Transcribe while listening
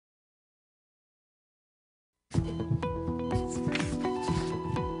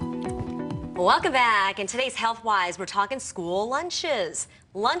Welcome back. In today's Health Wise, we're talking school lunches.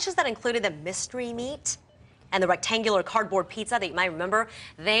 Lunches that included the mystery meat and the rectangular cardboard pizza that you might remember.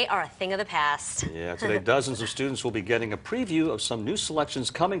 They are a thing of the past. Yeah, today dozens of students will be getting a preview of some new selections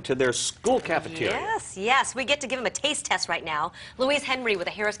coming to their school cafeteria. Yes, yes. We get to give them a taste test right now. Louise Henry with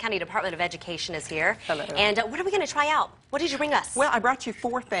the Harris County Department of Education is here. Hello. And what are we going to try out? What did you bring us? Well, I brought you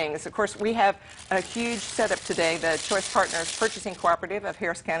 4 things. Of course, we have a huge setup today. The Choice Partners Purchasing Cooperative of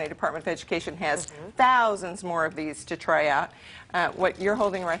Harris County Department of Education has thousands more of these to try out. What you're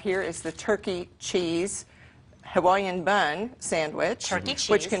holding right here is the turkey cheese Hawaiian bun sandwich, Turkey cheese.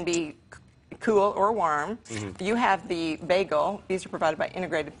 which can be cool or warm. You have the bagel. These are provided by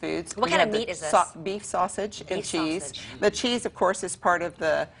Integrated Foods. What kind of meat is this? Beef sausage and Beef cheese. sausage. The cheese, of course, is part of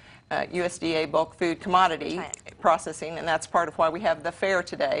the USDA bulk food commodity processing, and that's part of why we have the fair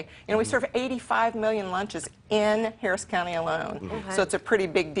today. You know, we serve 85 million lunches in Harris County alone, so it's a pretty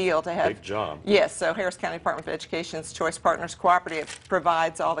big deal to have. Big job. Yes, so Harris County Department of Education's Choice Partners Cooperative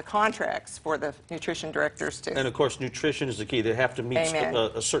provides all the contracts for the nutrition directors to. And of course, nutrition is the key. They have to meet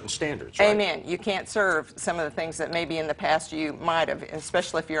a certain standards, right? Amen. You can't serve some of the things that maybe in the past you might have,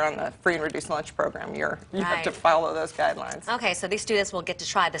 especially if you're on the free and reduced lunch program. You have to follow those guidelines. Okay, so these students will get to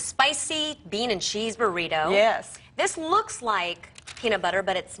try the spicy bean and cheese burrito. Yes. This looks like peanut butter,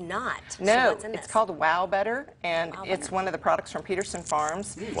 but it's not. No, so what's in it's this? called Wow Butter, and Wow it's Butter. one of the products from Peterson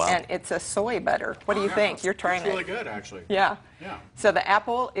Farms, Wow. and it's a soy butter. What do you think? You're trying It's really it. good, actually. Yeah. Yeah. So the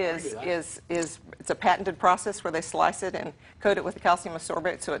apple do that. it's a patented process where they slice it and coat it with calcium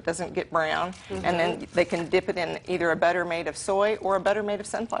ascorbate so it doesn't get brown, and then they can dip it in either a butter made of soy or a butter made of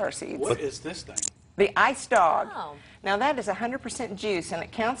sunflower seeds. What is this thing? The Ice Dog. Oh. Now that is 100% juice, and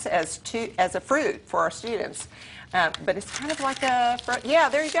it counts as a fruit for our students. But it's kind of like a yeah.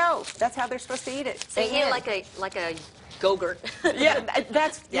 There you go. That's how they're supposed to eat it. They eat it like a Go-Gurt. Yeah,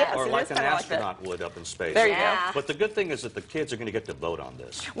 that's yes, Or it like is an kinda like that. astronaut would up in space. There you Yeah. go. But the good thing is that the kids are going to get to vote on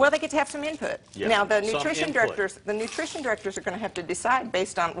this. Well, they get to have some input. Yeah, Now, the some nutrition input. directors are going to have to decide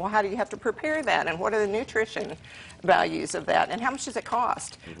based on, well, how do you have to prepare that, and what are the nutrition values of that, and how much does it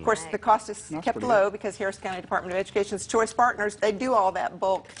cost? Of course, the cost is kept pretty low because Harris County Department of Education's Choice Partners, they do all that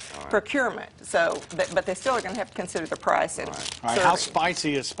bulk procurement. So, but they still are going to have to consider the price and All right, how serving.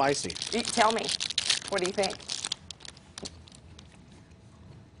 spicy is spicy? Tell me, what do you think?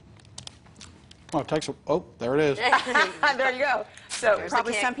 Well, it takes a, oh, there it is. There you go. So There's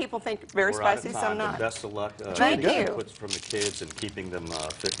probably the kick. some people think very We're out of spicy, time, some but not. best of luck. Thank getting you. inputs from the kids and keeping them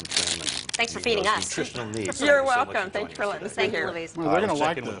fit and trim. And Thanks for meeting feeding those us. Nutritional needs. You're Thank you so much welcome. Thanks joining for us letting us today. be Thank you, here. Louise. Well, All they're right, going to check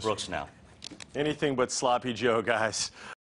like in with this. Brooks now. Anything but sloppy Joe, guys.